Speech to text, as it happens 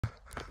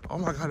Oh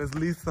my God, it's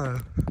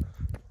Lisa.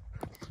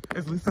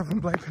 It's Lisa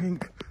from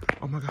Blackpink.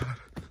 Oh my God.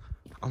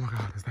 Oh my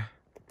God, is that?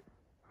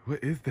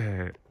 What is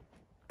that?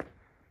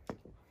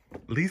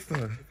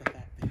 Lisa.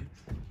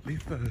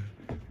 Lisa.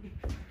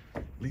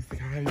 Lisa,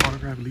 can I have your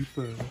autograph,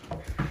 Lisa?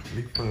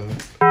 Lisa.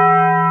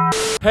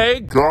 Hey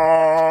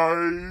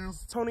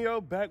guys!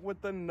 Tonio back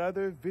with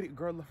another video.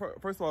 Girl,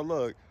 first of all,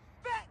 look.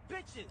 Fat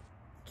bitches!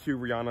 Cute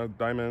Rihanna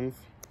diamonds.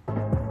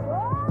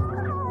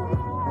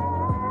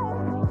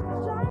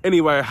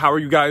 Anyway, how are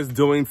you guys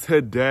doing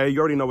today?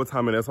 You already know what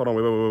time it is. Hold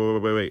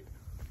on, wait.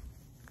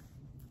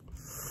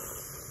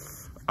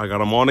 I got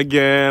them on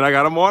again. I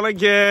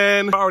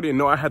already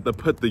know I had to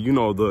put the, you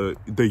know, the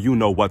you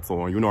know what's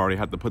on. You know I already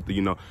had to put the,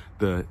 you know,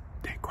 the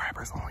dick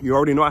grabbers on. You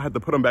already know I had to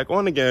put them back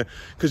on again.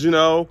 Cause you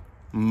know,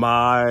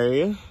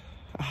 hi.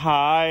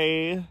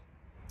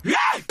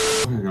 Yes!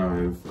 Okay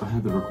guys, I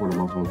had to record on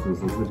my phone too.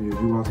 So Tiffy, if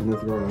you watching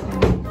this, girl,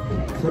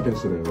 cut that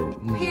shit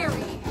out.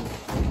 Period.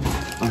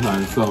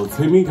 Okay, so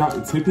Tiffy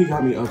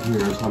got me up here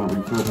trying to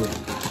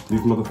refurbish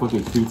these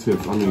motherfucking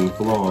Q-tips. I mean,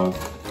 floss.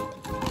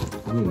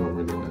 I don't know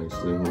where they're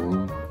actually, hold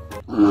on.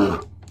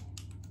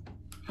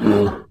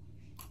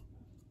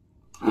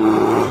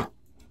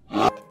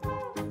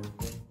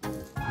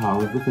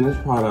 How is the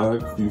finished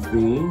product? You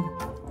see?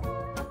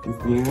 You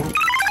see it?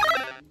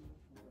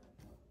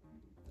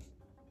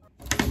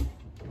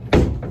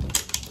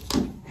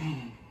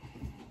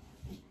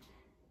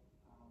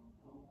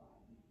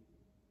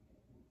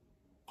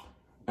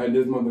 At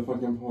this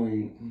motherfucking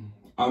point,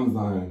 I'm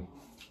Zion.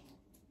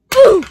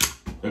 It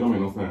don't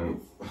make no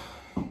sense.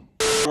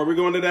 Where are we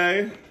going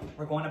today?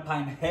 We're going to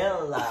Pine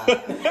Hill. That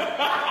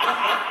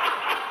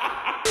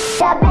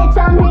bitch,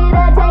 I'm here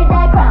to take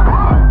that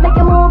crown. Make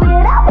it move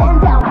it up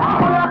and down.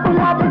 Pull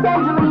up the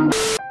tangerine.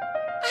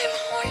 I'm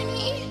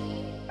horny.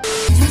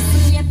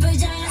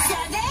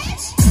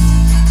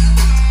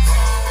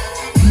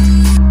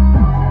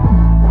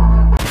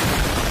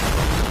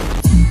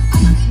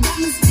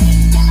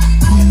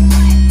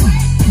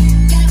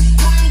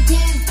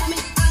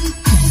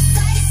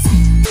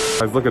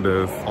 Guys, look at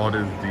this. All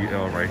this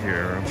DL right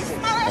here.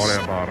 All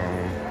that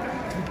bottom.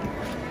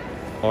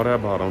 All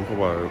that bottom for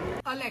what?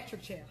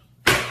 Electric chair.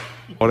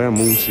 All that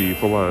moochie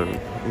for what?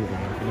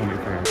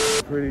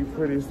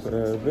 Pretty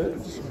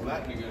savage.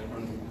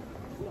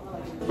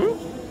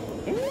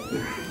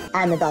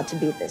 I'm about to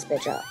beat this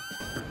bitch up.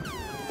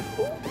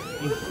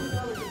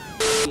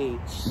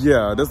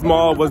 Yeah, this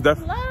mall was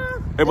definitely.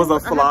 It was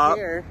a flop.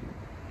 It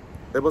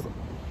was.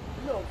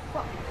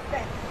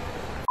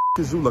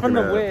 Cause you looking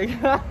at? Wig.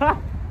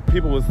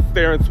 People was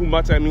staring too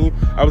much at me.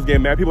 I was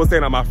getting mad. People were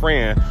saying I'm my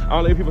friend. I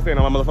don't like people saying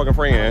I'm my motherfucking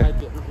friend.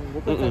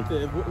 We're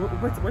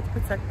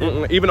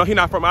protected. Even though he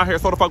not from out here,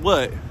 so the fuck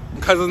what?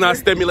 Cause it's not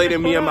stimulating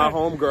me and my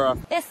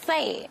homegirl. It's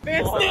sad.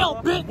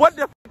 Still, bitch. What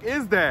the fuck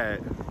is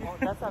that? Oh,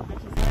 that's how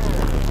bitches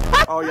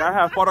hair. Oh yeah, I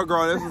have photo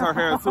girl. This is her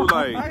hair too.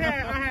 Like, I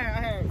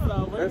had.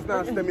 So it's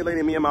not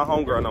stimulating me and my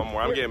homegirl no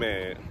more. I'm getting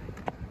mad.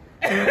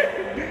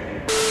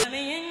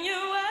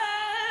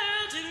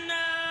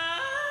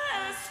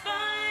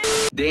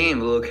 Damn,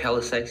 you look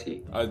hella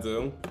sexy. I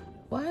do.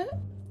 what?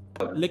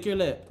 Lick your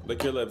lip.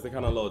 Lick your lips. They're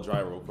kind of a little dry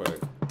real quick.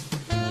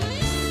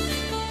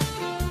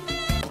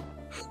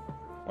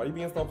 Why you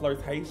being so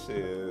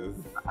flirtatious?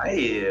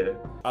 I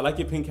like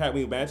your pink hat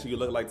when you match you. You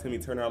look like Timmy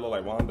Turner. I look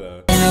like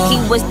Wanda. He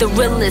was the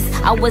realest.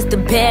 I was the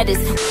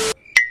baddest.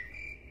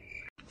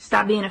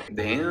 Stop being a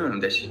Damn,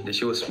 that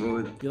shit was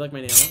smooth. You like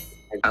my nails?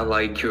 I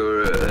like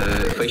your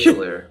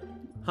facial hair.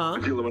 Huh?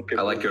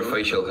 I like your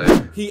facial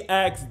hair. He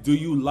asked, do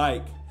you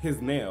like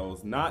his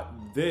nails? Not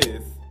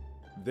this.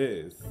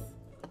 Do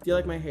you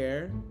like my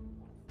hair?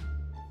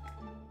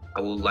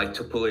 I would like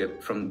to pull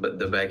it from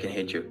the back and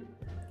hit you.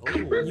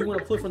 Ooh, you want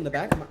to pull it from the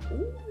back of my...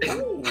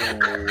 Ooh.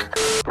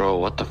 Bro,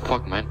 what the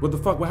fuck, man? What the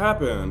fuck? What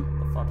happened?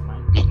 What the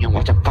fuck, man?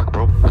 What the fuck,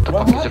 bro? What the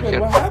fuck is your hair?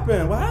 What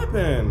happened? What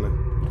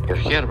happened? Your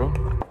hair, bro.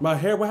 My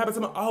hair? What happened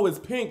to my... Oh, it's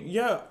pink.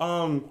 Yeah,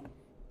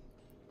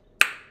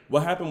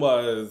 what happened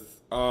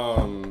was,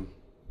 I'm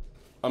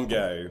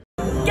gay.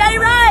 Gay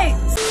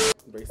rights!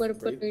 So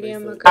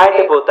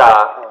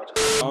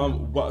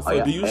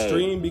do you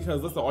stream?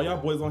 Because listen, all y'all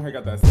boys on here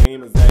got that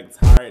same exact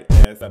tired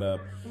ass setup,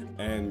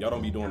 and y'all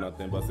don't be doing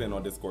nothing but sitting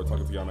on Discord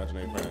talking to y'all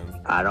imaginary friends.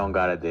 I don't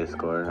got a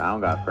Discord. I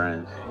don't got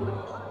friends.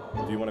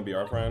 Do you want to be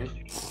our friend?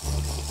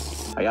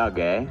 Are y'all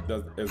gay?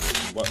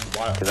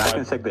 Why? Cause I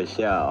can suck the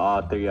shit out of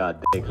all three of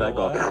y'all dicks. I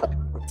go.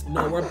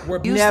 No, we're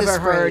never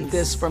heard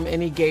this from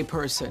any gay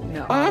person.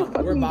 No.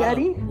 We're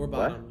bottom. We're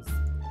bottoms.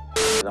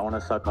 I want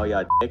to suck all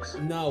y'all dicks.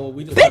 No,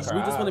 we just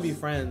want to be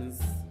friends.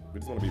 We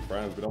just want to be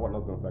friends. We don't want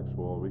nothing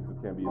sexual. We just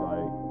can't be like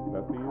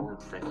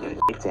besties. Suck your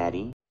dick,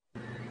 daddy.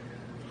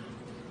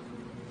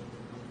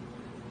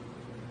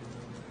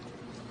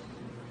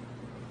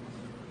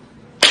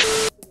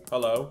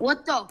 Hello.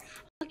 What the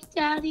fuck,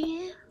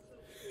 daddy?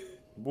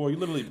 Boy, you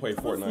literally play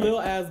Fortnite.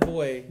 Little ass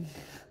boy.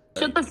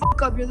 Shut the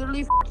fuck up. You're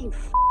literally fucking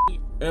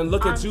And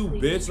look at you,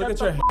 bitch. Look at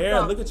your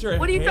hair. Look at your hair.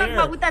 What are you talking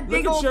about with that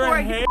big old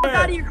forehead? Look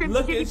at your hair.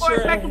 Look at your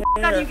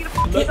hair.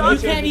 You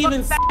can't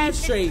even see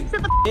straight.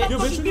 Yo,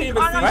 bitch, you can't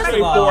even see First straight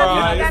of all, four you're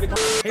not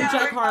eyes. Hey,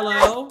 Jack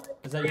Harlow.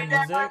 Is that your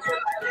music?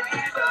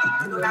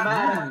 Is that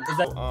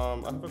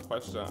I have a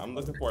question. I'm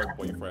looking for a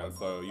boyfriend,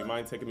 so you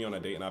mind taking me on a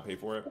date and I pay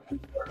for it?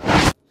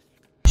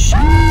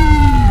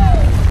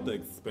 The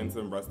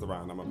expensive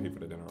restaurant, I'm gonna pay for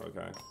the dinner,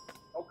 okay?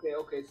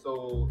 Okay,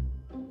 so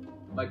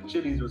like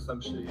Chili's or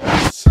some shit.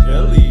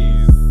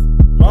 Chili's.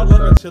 Do I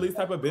look a Chili's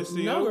type of bitch to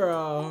you? No,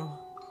 girl.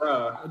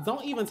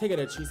 Don't even take it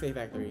to Cheesecake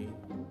Factory.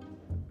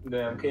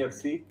 Damn,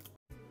 KFC.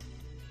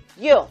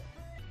 You.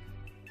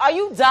 Are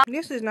you dumb?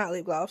 This is not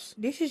lip gloss.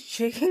 This is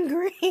chicken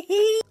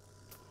grease.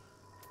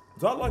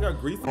 Do I like a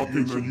greasy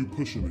bitch? Are you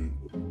pushing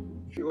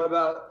What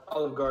about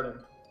Olive Garden?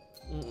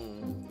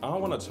 I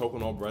don't want to choke on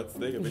no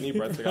breadstick. If any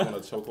breadstick I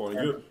want to choke on.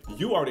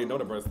 You already know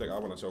the breadstick I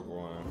want to choke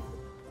on.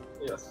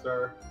 Yes,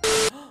 sir.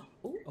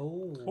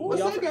 Oh.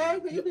 What's up,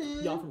 guys?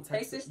 Y'all from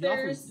Texas.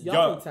 Hey,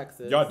 Y'all from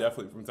Texas. Y'all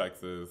definitely from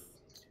Texas.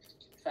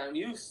 Fam,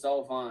 you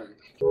so fun.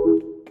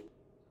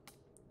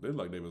 They look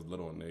like they was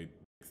little and they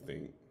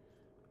extinct.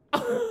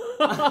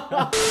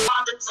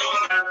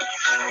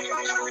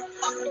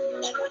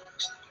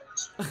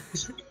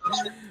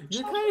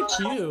 You're kind of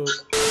cute.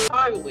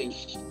 Holy.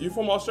 You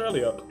from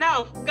Australia?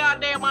 No,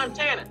 goddamn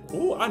Montana.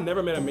 Ooh, I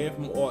never met a man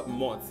from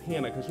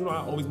Montana, because you know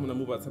I always want to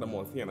move out to the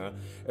Montana.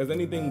 Is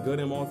anything good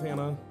in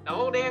Montana? The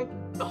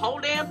whole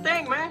damn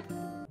thing, man.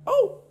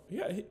 Oh,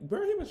 yeah,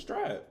 bro, he was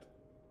strapped.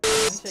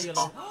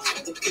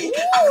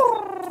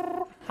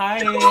 Hi.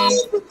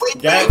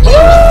 Gang.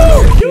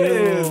 You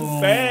is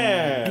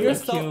sad. You're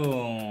so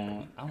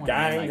cute.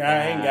 Gang.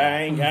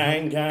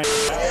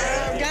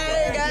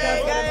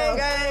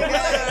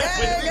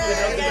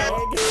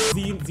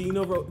 Do you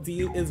know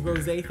is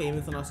rosé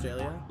famous in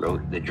Australia?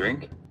 The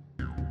drink?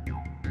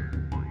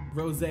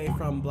 Rosé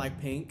from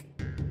Blackpink.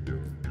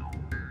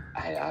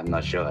 I'm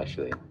not sure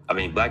actually. I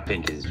mean,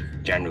 Blackpink is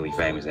generally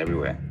famous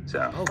everywhere,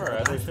 so. Oh,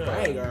 girl.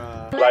 Hey,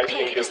 girl.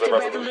 Blackpink is the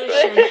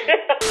revolution.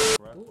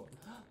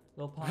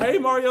 Hey,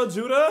 Mario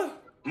Judah.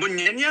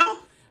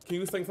 Munyenyo? Can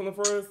you sing something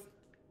for us?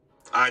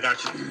 I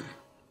got you.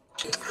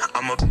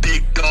 I'm a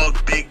big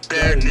dog, big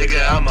bear,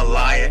 nigga, I'm a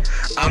lion.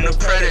 I'm the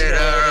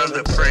predator of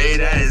the prey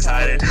that is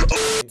hiding.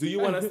 Do you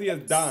want to see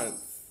us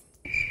dance?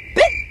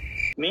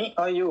 Me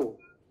or you?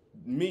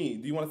 Me.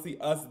 Do you want to see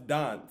us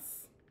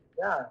dance?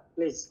 Yeah,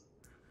 please.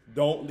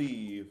 Don't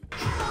leave.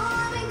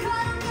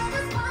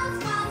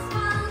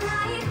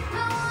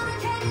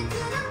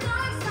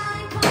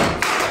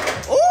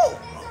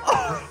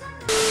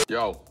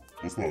 Yo.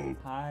 What's up?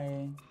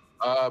 Hi.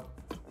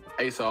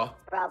 Asa.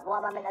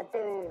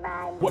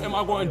 What am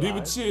I going to do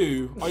with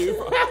you? Are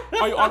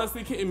you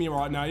honestly kidding me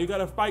right now? You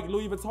got a fake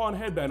Louis Vuitton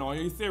headband on? Are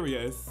you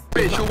serious?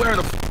 Bitch, you're wearing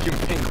a fucking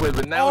pink hood,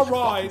 but now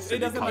Alright, it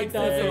doesn't make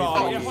sense at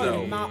all. It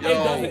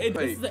doesn't.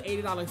 This is an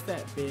 $80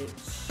 set,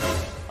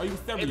 bitch. Are you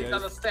serious?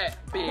 $80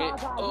 set, bitch.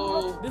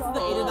 Oh. This is the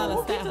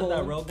 $80 set. Is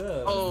that real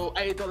good? Oh,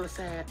 $80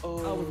 set.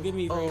 Oh, give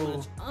me very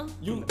much.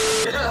 You.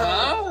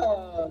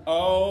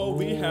 Oh,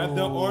 we have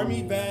the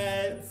army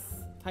vets.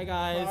 Hi,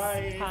 guys.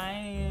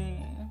 Hi.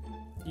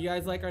 You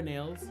guys like our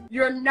nails?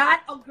 You're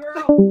not a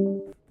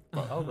girl.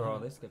 Oh, girl,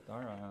 they skipped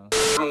our ass. I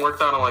haven't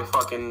worked out in like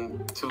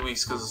fucking 2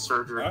 weeks because of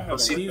surgery.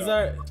 Let's see, These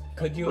are.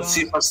 Could you? let's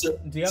see if I still,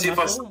 Do you have see if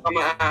I muscle? still got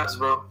my abs,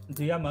 bro.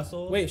 Do you have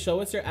muscles? Wait, show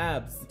us your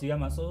abs. Do you have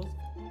muscles?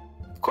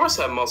 Of course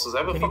I have muscles. I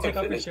have a Can you fucking take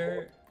off your fitness.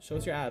 shirt? Show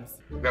us your abs.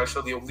 Gotta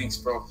show the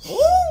obliques, bro.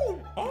 Ooh!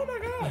 Oh my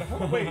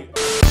god. Wait.